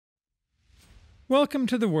Welcome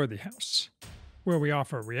to the Worthy House, where we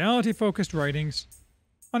offer reality-focused writings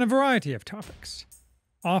on a variety of topics,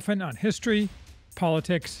 often on history,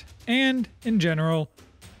 politics, and, in general,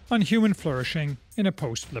 on human flourishing in a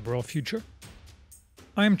post-liberal future.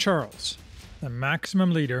 I am Charles, the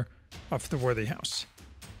maximum leader of the Worthy House.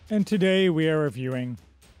 And today we are reviewing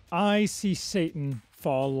I See Satan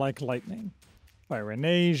Fall Like Lightning by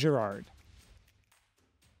René Girard.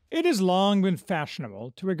 It has long been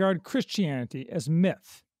fashionable to regard Christianity as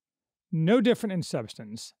myth, no different in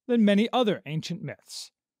substance than many other ancient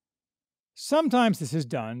myths. Sometimes this is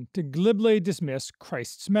done to glibly dismiss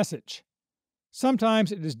Christ's message.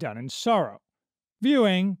 Sometimes it is done in sorrow,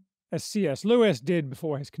 viewing, as C.S. Lewis did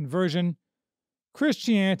before his conversion,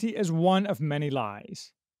 Christianity as one of many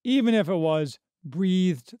lies, even if it was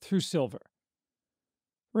breathed through silver.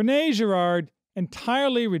 René Girard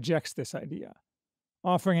entirely rejects this idea,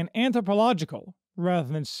 offering an anthropological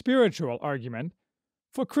rather than spiritual argument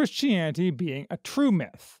for Christianity being a true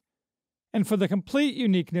myth, and for the complete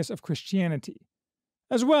uniqueness of Christianity,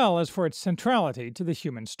 as well as for its centrality to the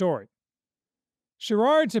human story.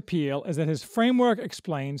 Girard's appeal is that his framework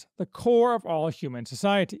explains the core of all human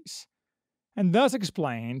societies, and thus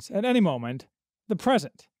explains, at any moment, the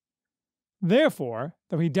present. Therefore,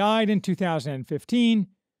 though he died in 2015,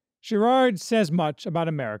 Girard says much about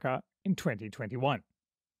America in 2021.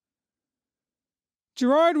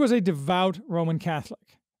 Girard was a devout Roman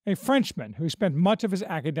Catholic, a Frenchman who spent much of his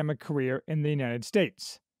academic career in the United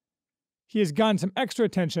States. He has gotten some extra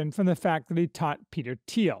attention from the fact that he taught Peter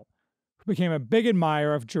Thiel, who became a big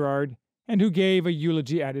admirer of Girard and who gave a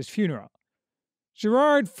eulogy at his funeral.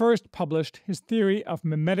 Girard first published his theory of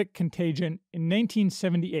mimetic contagion in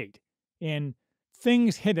 1978 in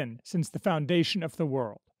Things Hidden Since the Foundation of the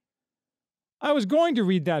World. I was going to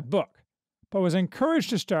read that book, but was encouraged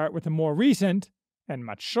to start with a more recent, and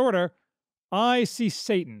much shorter, I See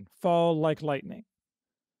Satan Fall Like Lightning.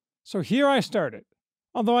 So here I started,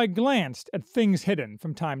 although I glanced at Things Hidden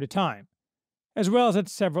from time to time, as well as at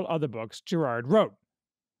several other books Girard wrote.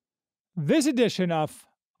 This edition of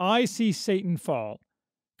I See Satan Fall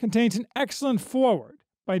contains an excellent foreword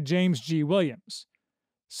by James G. Williams,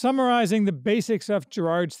 summarizing the basics of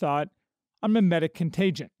Girard's thought on mimetic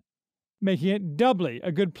contagion, making it doubly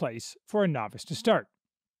a good place for a novice to start.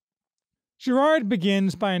 Girard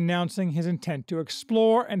begins by announcing his intent to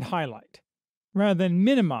explore and highlight, rather than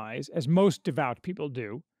minimize as most devout people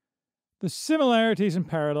do, the similarities and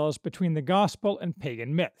parallels between the gospel and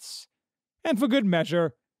pagan myths, and for good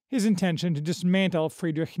measure, his intention to dismantle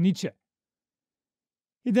Friedrich Nietzsche.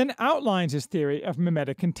 He then outlines his theory of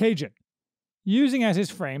mimetic contagion, using as his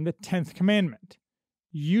frame the 10th commandment,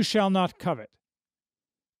 "You shall not covet."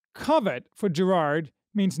 Covet, for Girard,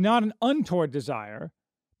 means not an untoward desire,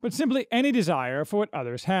 but simply any desire for what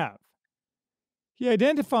others have. He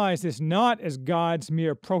identifies this not as God's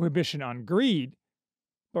mere prohibition on greed,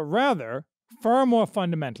 but rather, far more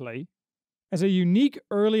fundamentally, as a unique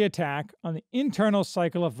early attack on the internal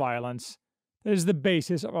cycle of violence that is the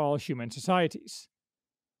basis of all human societies.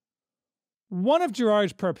 One of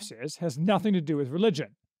Girard's purposes has nothing to do with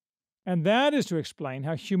religion, and that is to explain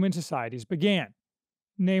how human societies began,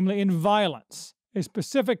 namely in violence, a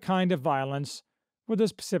specific kind of violence with a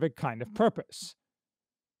specific kind of purpose.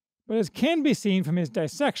 But as can be seen from his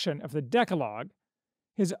dissection of the Decalogue,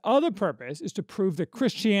 his other purpose is to prove that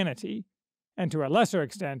Christianity, and to a lesser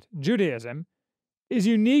extent Judaism, is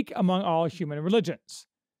unique among all human religions,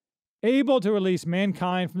 able to release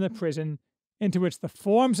mankind from the prison into which the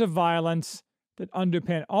forms of violence that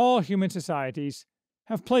underpin all human societies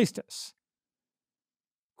have placed us.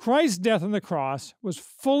 Christ's death on the cross was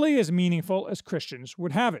fully as meaningful as Christians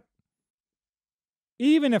would have it.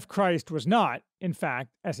 Even if Christ was not, in fact,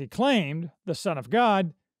 as he claimed, the Son of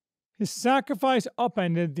God, his sacrifice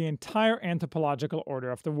upended the entire anthropological order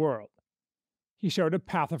of the world. He showed a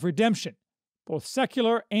path of redemption, both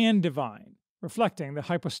secular and divine, reflecting the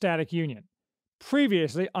hypostatic union,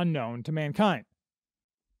 previously unknown to mankind.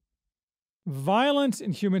 Violence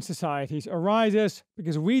in human societies arises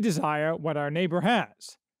because we desire what our neighbor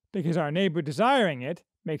has, because our neighbor desiring it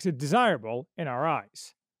makes it desirable in our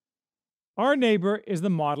eyes. Our neighbor is the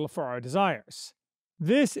model for our desires.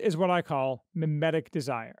 This is what I call mimetic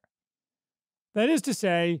desire. That is to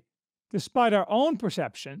say, despite our own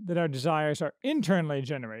perception that our desires are internally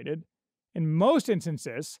generated, in most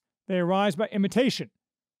instances they arise by imitation.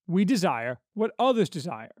 We desire what others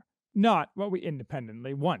desire, not what we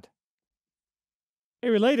independently want. A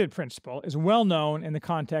related principle is well known in the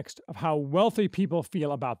context of how wealthy people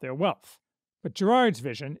feel about their wealth, but Girard's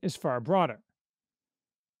vision is far broader.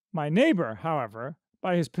 My neighbor, however,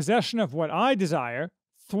 by his possession of what I desire,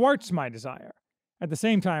 thwarts my desire, At the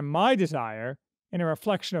same time, my desire, in a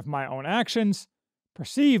reflection of my own actions,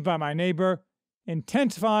 perceived by my neighbor,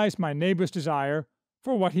 intensifies my neighbor's desire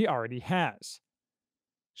for what he already has.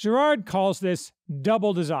 Girard calls this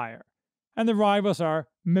double desire, and the rivals are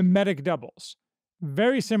mimetic doubles,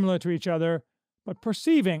 very similar to each other, but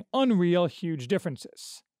perceiving unreal huge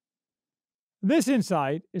differences. This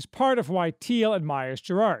insight is part of why Thiel admires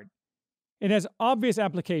Girard. It has obvious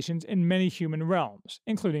applications in many human realms,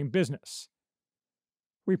 including business.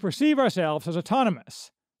 We perceive ourselves as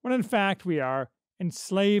autonomous, when in fact we are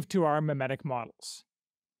enslaved to our mimetic models.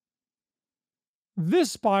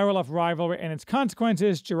 This spiral of rivalry and its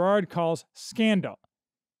consequences Girard calls scandal,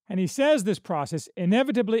 and he says this process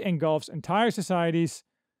inevitably engulfs entire societies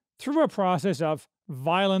through a process of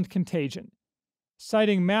violent contagion,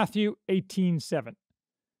 citing Matthew 18:7.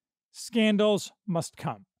 Scandals must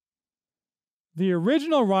come. The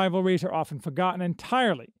original rivalries are often forgotten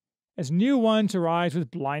entirely as new ones arise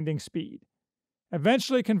with blinding speed,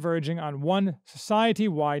 eventually converging on one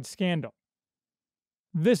society-wide scandal.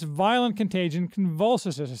 This violent contagion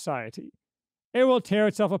convulses a society. It will tear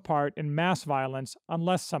itself apart in mass violence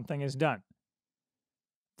unless something is done.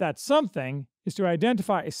 That something is to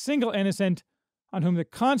identify a single innocent on whom the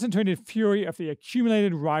concentrated fury of the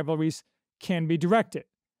accumulated rivalries can be directed,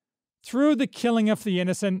 through the killing of the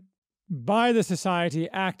innocent by the society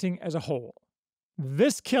acting as a whole.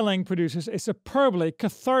 This killing produces a superbly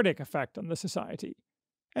cathartic effect on the society,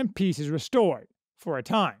 and peace is restored, for a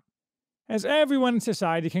time, as everyone in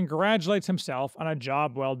society congratulates himself on a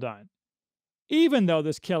job well done, even though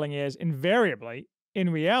this killing is invariably, in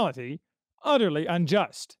reality, utterly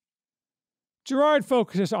unjust. Girard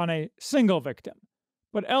focuses on a single victim,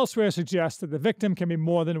 but elsewhere suggests that the victim can be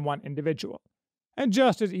more than one individual, and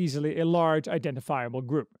just as easily a large identifiable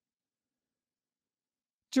group.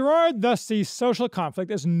 Girard thus sees social conflict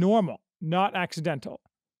as normal, not accidental.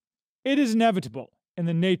 It is inevitable in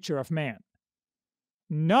the nature of man.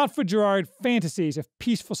 Not for Girard fantasies of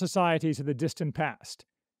peaceful societies of the distant past.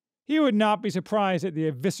 He would not be surprised at the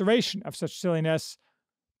evisceration of such silliness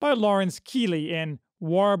by Lawrence Keeley in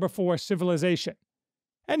War Before Civilization,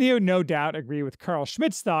 and he would no doubt agree with Carl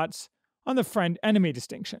Schmitt's thoughts on the friend-enemy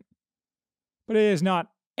distinction. But it is not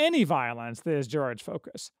any violence that is Girard's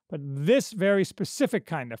focus, but this very specific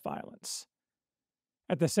kind of violence.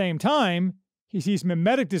 At the same time, he sees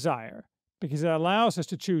mimetic desire because it allows us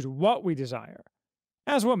to choose what we desire,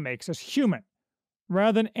 as what makes us human,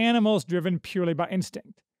 rather than animals driven purely by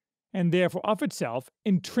instinct, and therefore of itself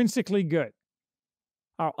intrinsically good.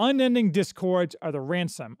 Our unending discords are the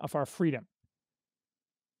ransom of our freedom.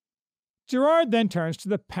 Girard then turns to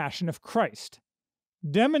the Passion of Christ,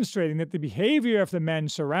 demonstrating that the behavior of the men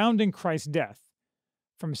surrounding Christ's death,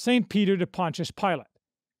 from St. Peter to Pontius Pilate,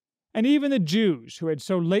 and even the Jews who had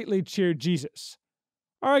so lately cheered Jesus,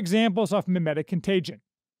 are examples of mimetic contagion,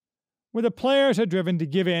 where the players are driven to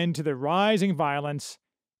give in to the rising violence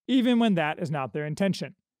even when that is not their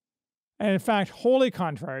intention, and in fact wholly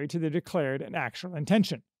contrary to their declared and actual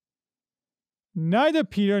intention. Neither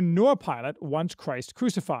Peter nor Pilate wants Christ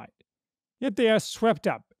crucified, yet they are swept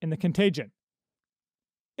up in the contagion.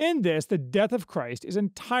 In this, the death of Christ is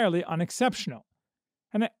entirely unexceptional,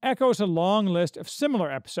 and it echoes a long list of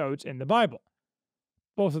similar episodes in the Bible,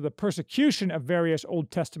 both of the persecution of various Old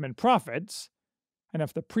Testament prophets, and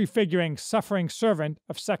of the prefiguring suffering servant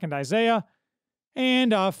of 2nd Isaiah,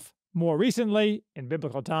 and of, more recently, in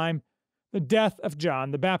biblical time, the death of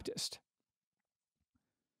John the Baptist.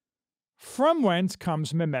 From whence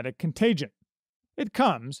comes mimetic contagion? It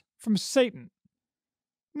comes from Satan.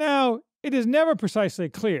 Now, it is never precisely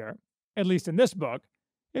clear, at least in this book,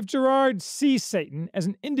 if Girard sees Satan as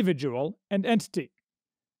an individual and entity.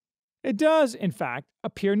 It does, in fact,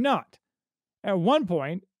 appear not. At one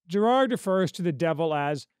point, Girard refers to the devil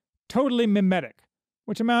as totally mimetic,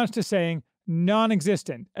 which amounts to saying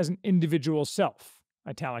non-existent as an individual self,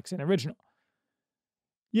 italics in original.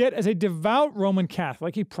 Yet as a devout Roman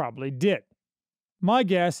Catholic, he probably did. My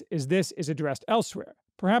guess is this is addressed elsewhere,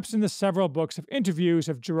 perhaps in the several books of interviews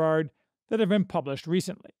of Girard that have been published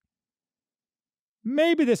recently.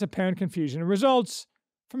 Maybe this apparent confusion results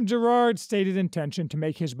from Girard's stated intention to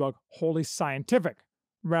make his book wholly scientific,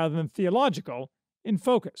 rather than theological, in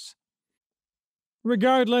focus.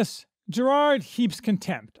 Regardless, Girard heaps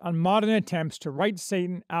contempt on modern attempts to write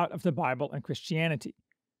Satan out of the Bible and Christianity.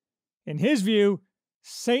 In his view,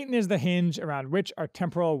 Satan is the hinge around which our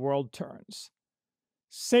temporal world turns.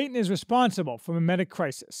 Satan is responsible for mimetic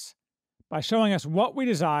crisis by showing us what we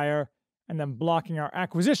desire and then blocking our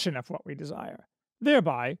acquisition of what we desire,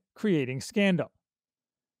 thereby creating scandal.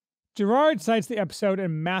 Girard cites the episode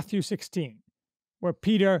in Matthew 16, where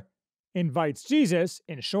Peter, invites Jesus,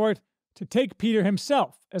 in short, to take Peter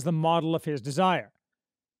himself as the model of his desire.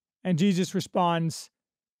 And Jesus responds,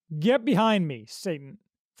 "Get behind me, Satan,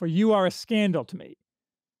 for you are a scandal to me."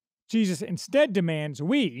 Jesus instead demands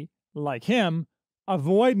we, like him,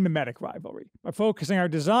 avoid mimetic rivalry by focusing our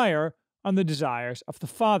desire on the desires of the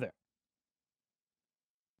Father.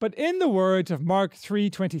 But in the words of Mark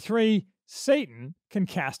 3:23, Satan can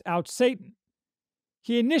cast out Satan.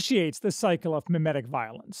 He initiates the cycle of mimetic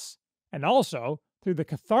violence, and also, through the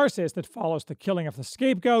catharsis that follows the killing of the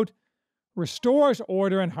scapegoat, restores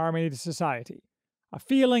order and harmony to society, a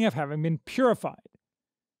feeling of having been purified.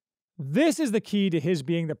 This is the key to his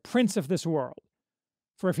being the prince of this world,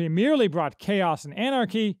 for if he merely brought chaos and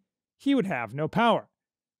anarchy, he would have no power.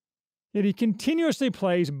 Yet he continuously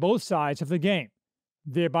plays both sides of the game,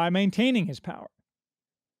 thereby maintaining his power.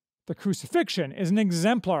 The crucifixion is an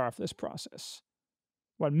exemplar of this process.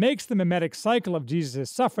 What makes the mimetic cycle of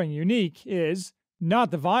Jesus' suffering unique is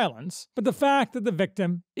not the violence, but the fact that the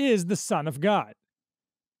victim is the Son of God.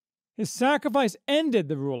 His sacrifice ended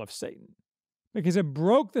the rule of Satan, because it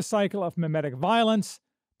broke the cycle of mimetic violence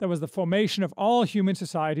that was the formation of all human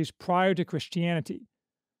societies prior to Christianity,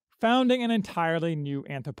 founding an entirely new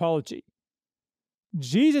anthropology.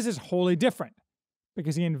 Jesus is wholly different,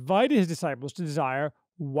 because he invited his disciples to desire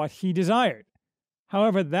what he desired.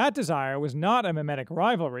 However, that desire was not a mimetic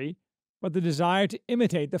rivalry, but the desire to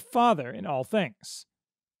imitate the Father in all things.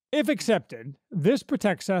 If accepted, this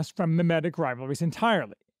protects us from mimetic rivalries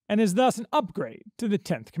entirely, and is thus an upgrade to the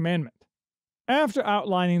 10th commandment. After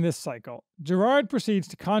outlining this cycle, Girard proceeds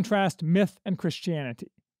to contrast myth and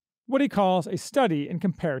Christianity, what he calls a study in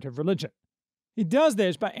comparative religion. He does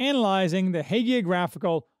this by analyzing the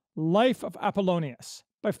hagiographical Life of Apollonius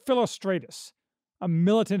by Philostratus, a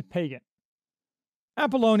militant pagan.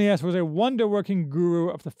 Apollonius was a wonder-working guru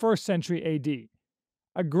of the 1st century AD,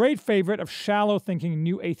 a great favorite of shallow-thinking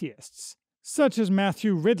new atheists, such as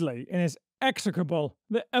Matthew Ridley in his execrable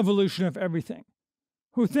The Evolution of Everything,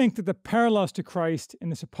 who think that the parallels to Christ in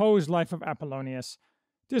the supposed life of Apollonius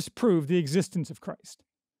disprove the existence of Christ.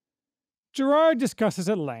 Girard discusses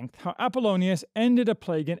at length how Apollonius ended a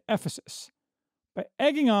plague in Ephesus by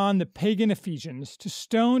egging on the pagan Ephesians to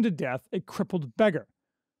stone to death a crippled beggar,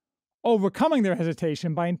 overcoming their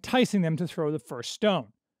hesitation by enticing them to throw the first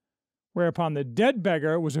stone, whereupon the dead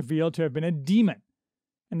beggar was revealed to have been a demon,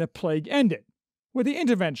 and the plague ended with the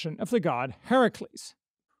intervention of the god Heracles.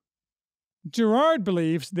 Girard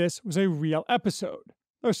believes this was a real episode,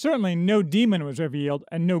 though certainly no demon was revealed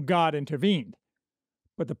and no god intervened.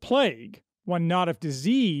 But the plague, one not of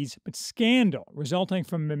disease but scandal resulting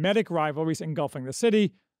from mimetic rivalries engulfing the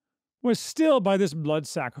city, was still by this blood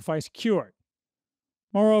sacrifice cured.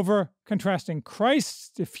 Moreover, contrasting Christ's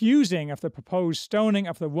diffusing of the proposed stoning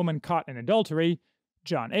of the woman caught in adultery,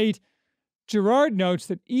 John 8, Girard notes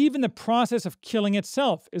that even the process of killing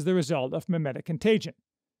itself is the result of mimetic contagion.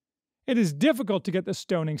 It is difficult to get the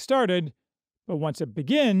stoning started, but once it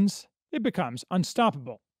begins, it becomes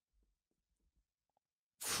unstoppable.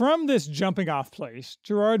 From this jumping-off place,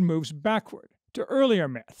 Girard moves backward to earlier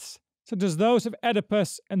myths, such as those of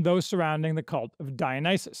Oedipus and those surrounding the cult of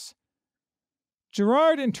Dionysus.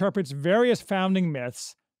 Girard interprets various founding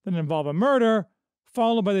myths that involve a murder,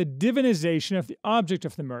 followed by the divinization of the object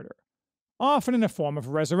of the murder, often in a form of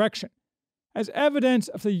resurrection, as evidence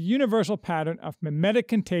of the universal pattern of mimetic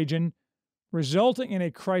contagion resulting in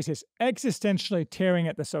a crisis existentially tearing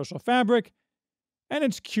at the social fabric, and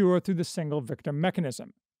its cure through the single victim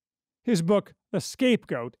mechanism. His book, The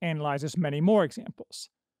Scapegoat, analyzes many more examples.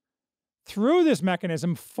 Through this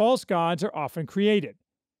mechanism, false gods are often created,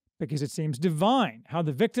 because it seems divine how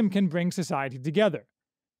the victim can bring society together,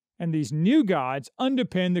 and these new gods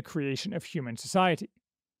underpin the creation of human society.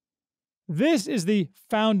 This is the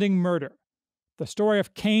founding murder. The story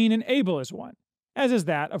of Cain and Abel is one, as is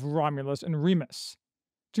that of Romulus and Remus.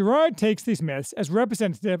 Girard takes these myths as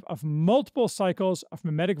representative of multiple cycles of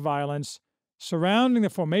mimetic violence surrounding the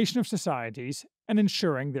formation of societies and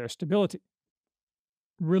ensuring their stability.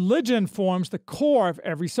 Religion forms the core of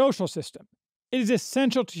every social system. It is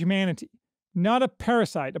essential to humanity, not a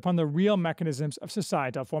parasite upon the real mechanisms of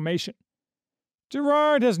societal formation.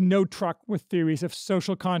 Girard has no truck with theories of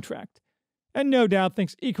social contract, and no doubt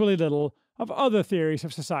thinks equally little of other theories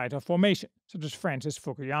of societal formation, such as Francis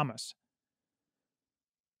Fukuyama's.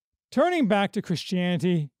 Turning back to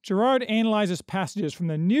Christianity, Girard analyzes passages from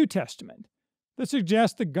the New Testament that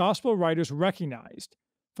suggest the Gospel writers recognized,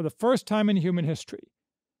 for the first time in human history,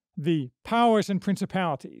 the powers and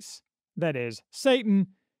principalities, that is, Satan,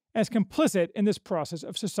 as complicit in this process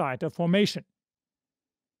of societal formation.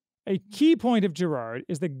 A key point of Girard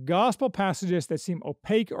is that gospel passages that seem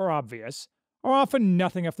opaque or obvious are often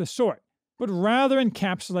nothing of the sort, but rather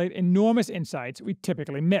encapsulate enormous insights we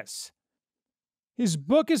typically miss. His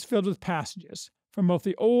book is filled with passages from both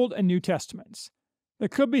the Old and New Testaments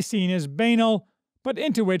that could be seen as banal, but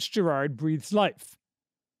into which Girard breathes life.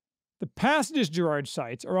 The passages Girard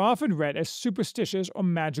cites are often read as superstitious or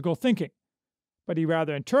magical thinking, but he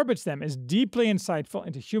rather interprets them as deeply insightful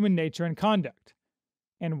into human nature and conduct,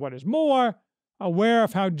 and what is more, aware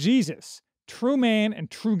of how Jesus, true man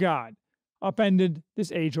and true God, upended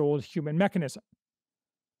this age-old human mechanism.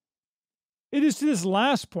 It is to this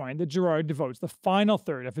last point that Girard devotes the final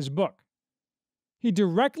third of his book. He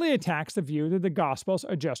directly attacks the view that the Gospels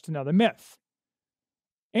are just another myth.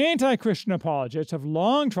 Anti-Christian apologists have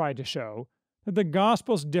long tried to show that the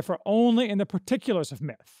Gospels differ only in the particulars of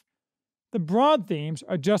myth. The broad themes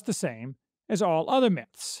are just the same as all other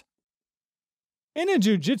myths. In a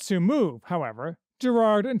jiu-jitsu move, however,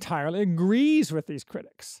 Girard entirely agrees with these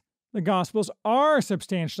critics. The Gospels are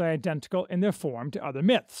substantially identical in their form to other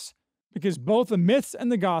myths, because both the myths and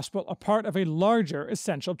the Gospel are part of a larger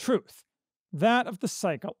essential truth, that of the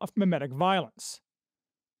cycle of mimetic violence.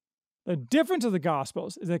 The difference of the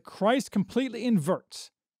Gospels is that Christ completely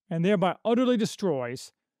inverts, and thereby utterly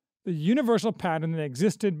destroys, the universal pattern that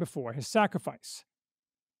existed before his sacrifice.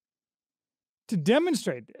 To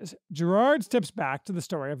demonstrate this, Girard steps back to the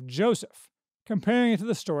story of Joseph, comparing it to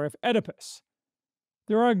the story of Oedipus.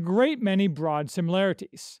 There are a great many broad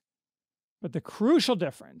similarities, but the crucial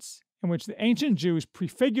difference in which the ancient Jews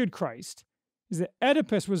prefigured Christ is that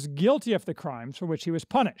Oedipus was guilty of the crimes for which he was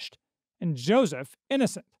punished, and Joseph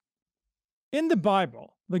innocent. In the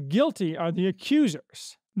Bible, the guilty are the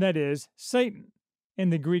accusers, that is, Satan. In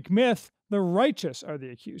the Greek myth, the righteous are the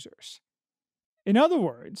accusers. In other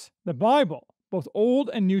words, the Bible, both Old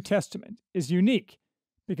and New Testament, is unique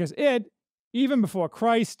because it, even before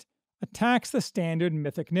Christ, attacks the standard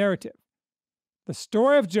mythic narrative. The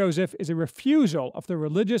story of Joseph is a refusal of the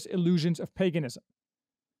religious illusions of paganism.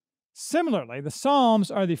 Similarly, the Psalms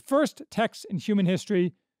are the first texts in human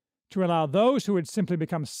history to allow those who had simply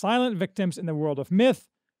become silent victims in the world of myth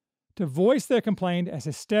to voice their complaint as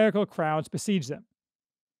hysterical crowds besiege them.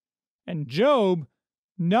 And Job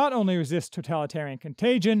not only resists totalitarian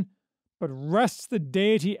contagion, but wrests the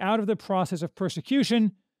deity out of the process of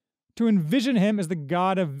persecution to envision him as the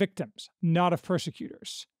god of victims, not of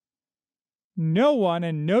persecutors. No one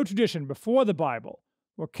and no tradition before the Bible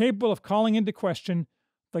were capable of calling into question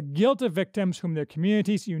the guilt of victims whom their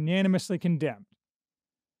communities unanimously condemned.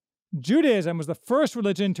 Judaism was the first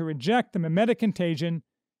religion to reject the mimetic contagion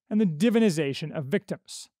and the divinization of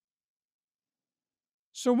victims.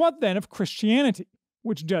 So what then of Christianity,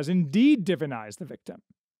 which does indeed divinize the victim?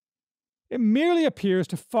 It merely appears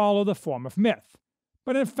to follow the form of myth,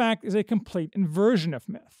 but in fact is a complete inversion of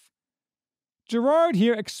myth. Girard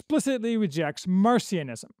here explicitly rejects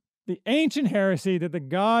Marcionism, the ancient heresy that the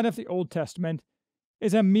God of the Old Testament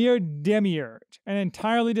is a mere demiurge and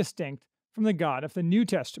entirely distinct from the God of the New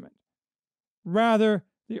Testament. Rather,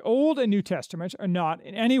 the Old and New Testaments are not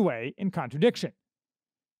in any way in contradiction.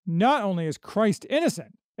 Not only is Christ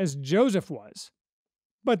innocent, as Joseph was,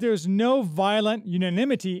 but there is no violent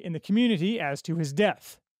unanimity in the community as to his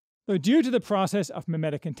death. Though due to the process of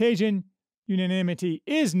mimetic contagion, unanimity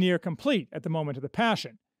is near complete at the moment of the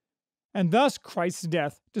Passion, and thus Christ's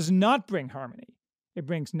death does not bring harmony. It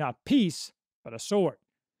brings not peace, but a sword.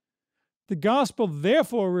 The Gospel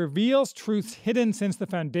therefore reveals truths hidden since the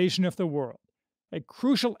foundation of the world, a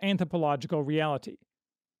crucial anthropological reality.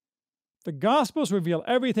 The Gospels reveal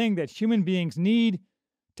everything that human beings need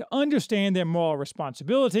to understand their moral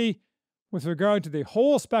responsibility with regard to the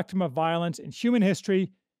whole spectrum of violence in human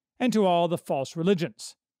history and to all the false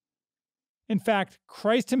religions. In fact,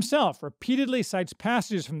 Christ himself repeatedly cites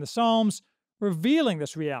passages from the Psalms revealing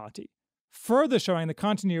this reality, further showing the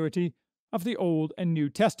continuity of the Old and New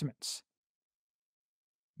Testaments.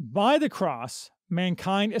 By the cross,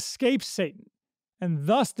 mankind escapes Satan, and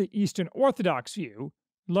thus the Eastern Orthodox view,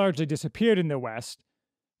 largely disappeared in the West,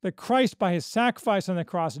 that Christ by his sacrifice on the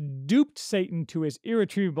cross duped Satan to his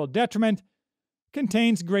irretrievable detriment,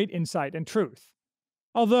 contains great insight and truth.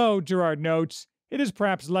 Although, Girard notes, it is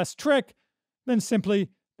perhaps less trick than simply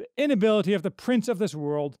the inability of the prince of this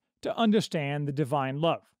world to understand the divine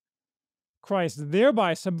love. Christ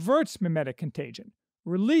thereby subverts mimetic contagion,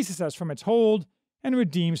 releases us from its hold, and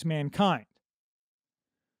redeems mankind.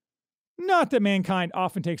 Not that mankind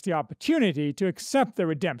often takes the opportunity to accept the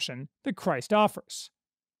redemption that Christ offers.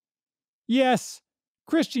 Yes,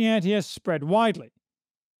 Christianity has spread widely,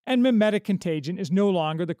 and mimetic contagion is no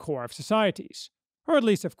longer the core of societies, or at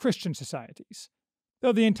least of Christian societies.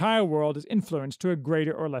 though the entire world is influenced to a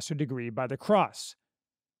greater or lesser degree by the cross.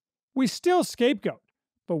 We still scapegoat,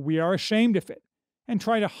 but we are ashamed of it and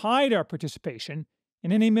try to hide our participation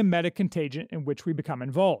in any mimetic contagion in which we become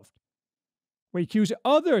involved. We accuse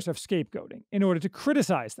others of scapegoating in order to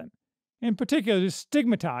criticize them, in particular to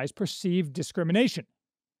stigmatize perceived discrimination.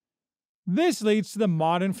 This leads to the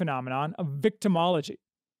modern phenomenon of victimology.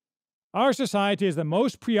 Our society is the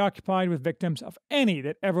most preoccupied with victims of any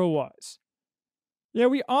that ever was. Yet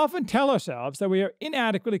we often tell ourselves that we are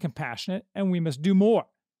inadequately compassionate and we must do more.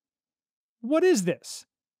 What is this?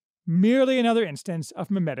 Merely another instance of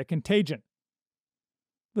mimetic contagion.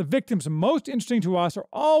 The victims most interesting to us are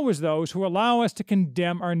always those who allow us to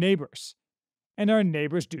condemn our neighbors, and our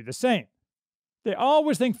neighbors do the same. They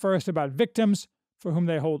always think first about victims for whom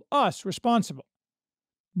they hold us responsible.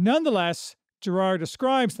 Nonetheless, Girard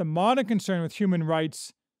describes the modern concern with human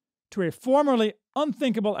rights to a formerly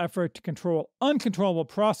unthinkable effort to control uncontrollable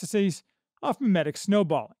processes of mimetic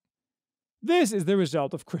snowballing. This is the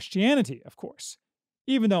result of Christianity, of course,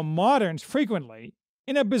 even though moderns frequently,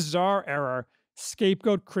 in a bizarre error,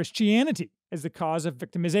 scapegoat Christianity as the cause of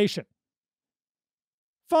victimization.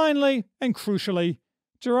 Finally, and crucially,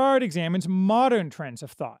 Girard examines modern trends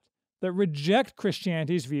of thought that reject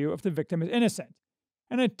Christianity's view of the victim as innocent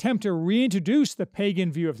and attempt to reintroduce the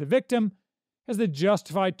pagan view of the victim as the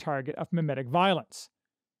justified target of mimetic violence,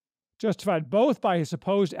 justified both by his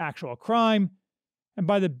supposed actual crime and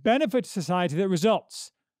by the benefit to society that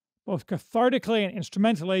results, both cathartically and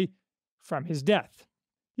instrumentally, from his death.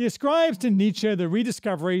 He ascribes to Nietzsche the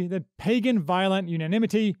rediscovery that pagan violent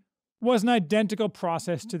unanimity was an identical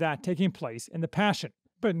process to that taking place in the Passion.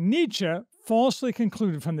 But Nietzsche falsely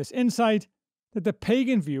concluded from this insight that the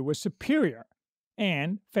pagan view was superior,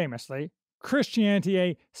 and, famously, Christianity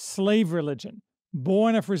a slave religion,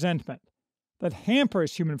 born of resentment, that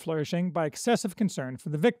hampers human flourishing by excessive concern for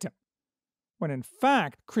the victim, when in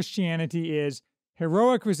fact Christianity is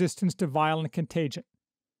heroic resistance to violent contagion.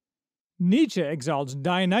 Nietzsche exalts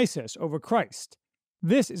Dionysus over Christ.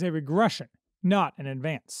 This is a regression, not an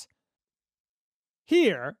advance.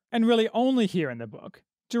 Here, and really only here in the book,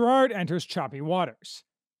 Girard enters choppy waters.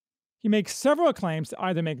 He makes several claims that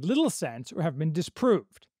either make little sense or have been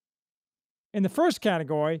disproved. In the first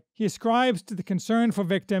category, he ascribes to the concern for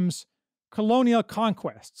victims colonial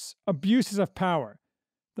conquests, abuses of power,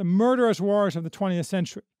 the murderous wars of the 20th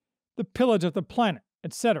century, the pillage of the planet,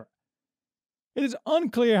 etc. It is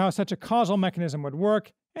unclear how such a causal mechanism would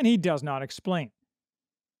work, and he does not explain.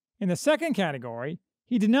 In the second category,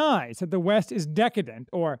 he denies that the West is decadent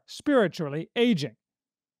or spiritually aging.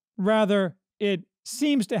 Rather, it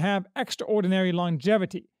seems to have extraordinary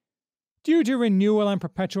longevity due to renewal and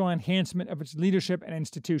perpetual enhancement of its leadership and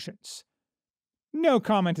institutions. No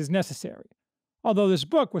comment is necessary, although this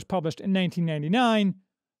book was published in 1999,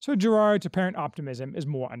 so Girard's apparent optimism is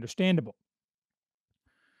more understandable.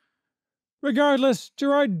 Regardless,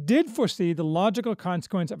 Girard did foresee the logical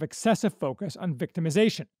consequence of excessive focus on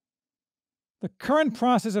victimization. The current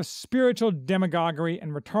process of spiritual demagoguery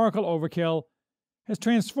and rhetorical overkill has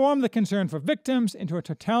transformed the concern for victims into a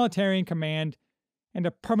totalitarian command and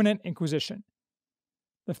a permanent inquisition.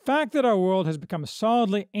 The fact that our world has become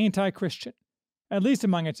solidly anti-Christian, at least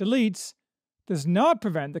among its elites, does not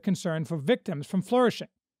prevent the concern for victims from flourishing.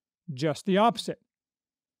 Just the opposite.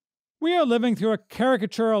 We are living through a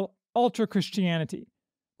caricatural ultra-Christianity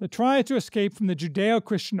that tries to escape from the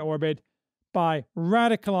Judeo-Christian orbit by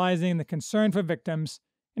radicalizing the concern for victims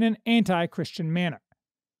in an anti-Christian manner.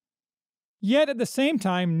 Yet at the same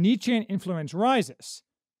time, Nietzschean influence rises,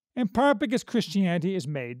 in part because Christianity is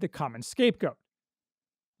made the common scapegoat.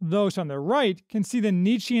 Those on the right can see the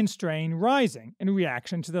Nietzschean strain rising in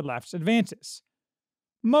reaction to the left's advances,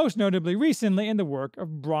 most notably recently in the work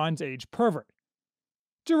of Bronze Age pervert.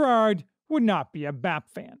 Girard would not be a BAP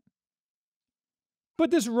fan. But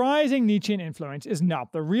this rising Nietzschean influence is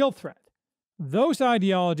not the real threat. Those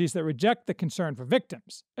ideologies that reject the concern for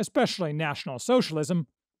victims, especially National Socialism,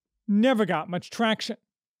 never got much traction.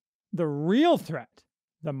 The real threat,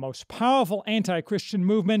 the most powerful anti-Christian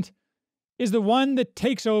movement, is the one that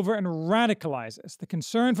takes over and radicalizes the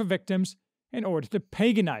concern for victims in order to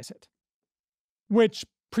paganize it, which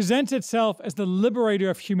presents itself as the liberator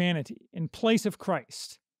of humanity in place of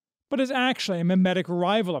Christ, but is actually a mimetic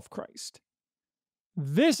rival of Christ.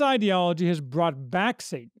 This ideology has brought back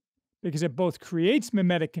Satan because it both creates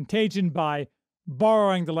mimetic contagion by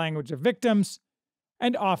borrowing the language of victims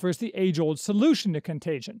and offers the age-old solution to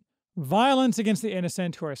contagion, violence against the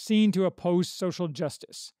innocent who are seen to oppose social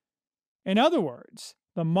justice. In other words,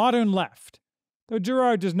 the modern left, though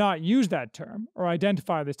Girard does not use that term or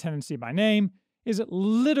identify this tendency by name, is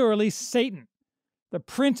literally Satan, the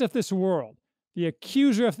prince of this world, the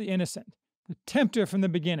accuser of the innocent, the tempter from the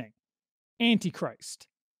beginning, Antichrist.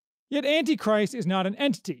 Yet Antichrist is not an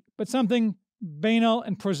entity, but something banal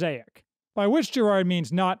and prosaic, by which Girard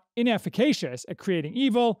means not inefficacious at creating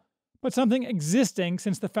evil, but something existing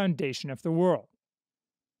since the foundation of the world.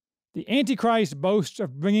 The Antichrist boasts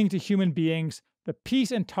of bringing to human beings the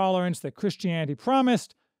peace and tolerance that Christianity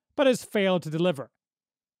promised, but has failed to deliver.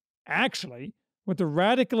 Actually, what the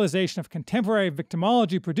radicalization of contemporary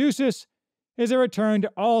victimology produces is a return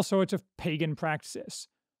to all sorts of pagan practices: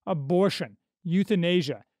 abortion,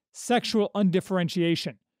 euthanasia, sexual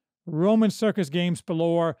undifferentiation, Roman circus games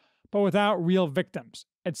galore, but without real victims,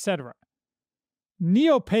 etc.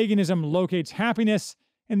 Neo-paganism locates happiness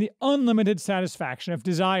in the unlimited satisfaction of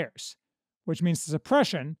desires, which means the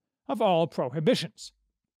suppression of all prohibitions.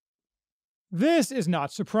 This is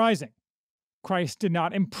not surprising. Christ did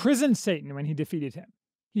not imprison Satan when he defeated him.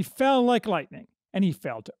 He fell like lightning, and he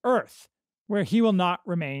fell to earth, where he will not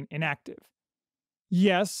remain inactive.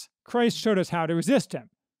 Yes, Christ showed us how to resist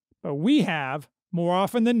him, but we have, more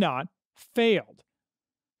often than not, failed.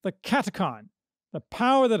 The katechon, the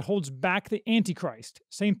power that holds back the Antichrist,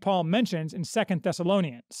 St. Paul mentions in 2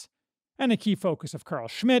 Thessalonians, and a key focus of Carl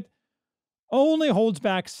Schmitt, only holds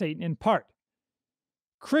back Satan in part.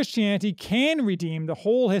 Christianity can redeem the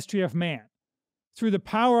whole history of man through the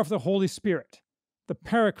power of the Holy Spirit, the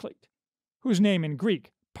Paraclete, whose name in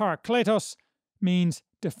Greek, parakletos, means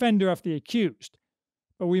defender of the accused.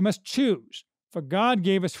 But we must choose, for God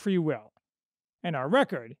gave us free will, and our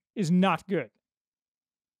record is not good.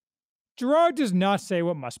 Girard does not say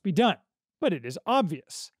what must be done, but it is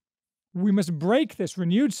obvious. We must break this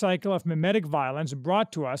renewed cycle of mimetic violence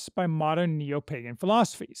brought to us by modern neo-pagan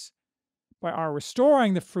philosophies, by our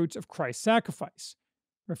restoring the fruits of Christ's sacrifice,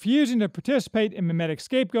 refusing to participate in mimetic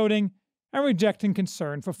scapegoating, and rejecting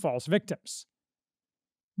concern for false victims.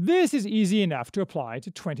 This is easy enough to apply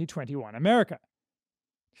to 2021 America.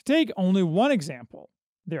 To take only one example,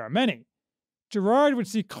 there are many, Girard would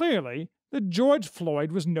see clearly that George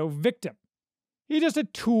Floyd was no victim. He's just a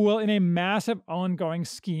tool in a massive ongoing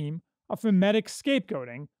scheme of mimetic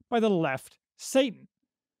scapegoating by the left Satan.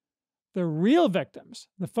 The real victims,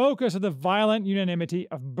 the focus of the violent unanimity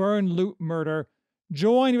of burn, loot, murder,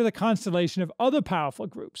 joined with a constellation of other powerful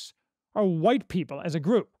groups, are white people as a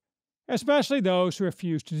group, especially those who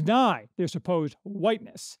refuse to deny their supposed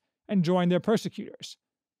whiteness and join their persecutors,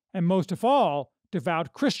 and most of all,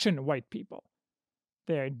 devout Christian white people.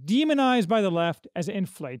 They are demonized by the left as it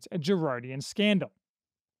inflates a Girardian scandal.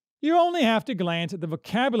 You only have to glance at the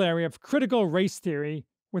vocabulary of critical race theory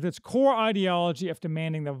with its core ideology of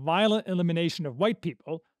demanding the violent elimination of white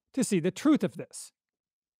people to see the truth of this.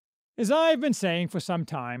 As I've been saying for some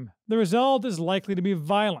time, the result is likely to be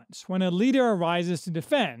violence when a leader arises to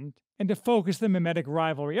defend and to focus the mimetic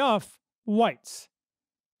rivalry of whites.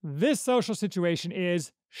 This social situation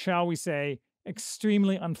is, shall we say,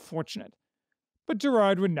 extremely unfortunate. But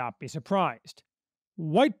Girard would not be surprised.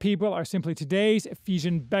 White people are simply today's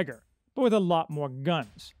Ephesian beggar, but with a lot more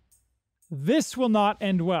guns. This will not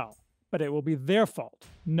end well, but it will be their fault,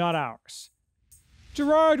 not ours.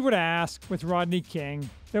 Girard would ask, with Rodney King,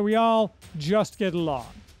 that we all just get along.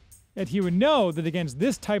 Yet he would know that against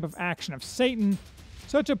this type of action of Satan,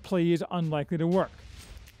 such a plea is unlikely to work,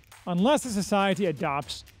 unless a society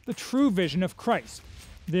adopts the true vision of Christ,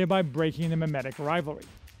 thereby breaking the mimetic rivalry.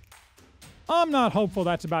 I'm not hopeful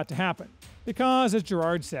that's about to happen, because, as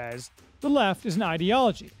Girard says, the left is an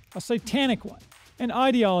ideology, a satanic one, and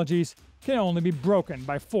ideologies can only be broken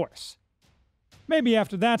by force. Maybe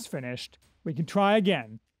after that's finished, we can try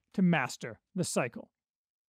again to master the cycle.